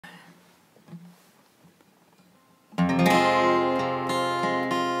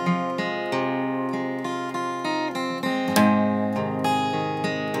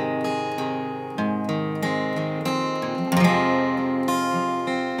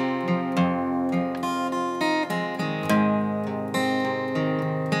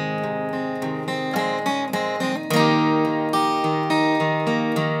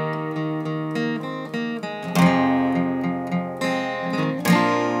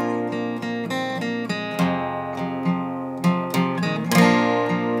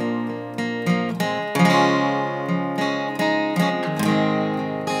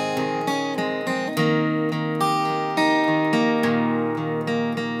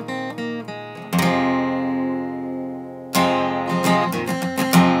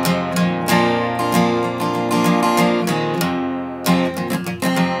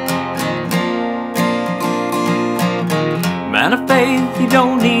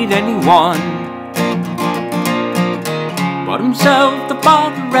need anyone but himself, the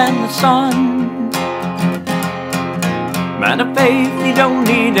Father and the Son. Man of faith, he don't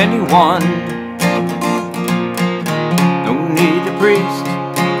need anyone. Don't need a priest,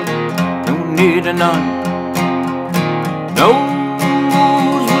 don't need a nun.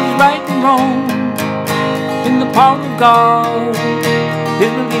 Knows what's right and wrong. In the power of God,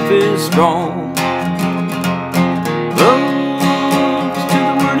 his belief is strong. Looks to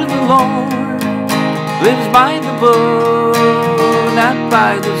the word of the Lord, lives by the book, not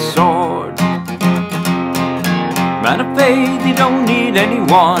by the sword. Man of faith, he don't need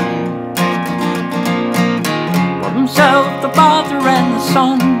anyone but himself, the Father and the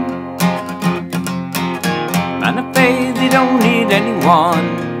Son. Man of faith, he don't need anyone.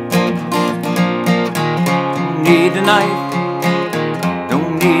 Don't need a knife,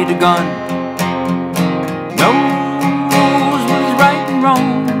 don't need a gun. Knows what is right and wrong.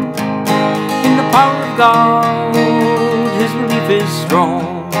 In the power of God, his belief is strong.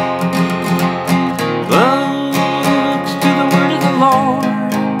 Looks to the word of the Lord,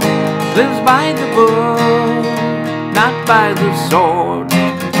 lives by the book, not by the sword.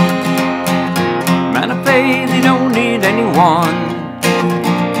 Man of faith, he don't need anyone.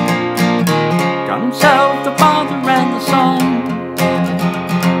 God himself, the Father and the Son.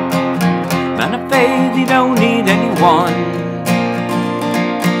 Man of faith, he don't need anyone.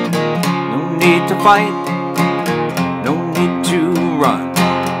 No need to fight, no need to run.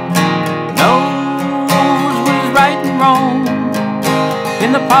 Knows what is right and wrong.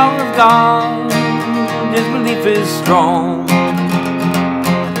 In the power of God, his belief is strong.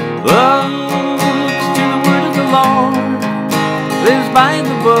 Looks to the word of the Lord, lives by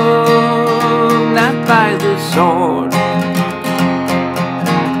the book, not by the sword.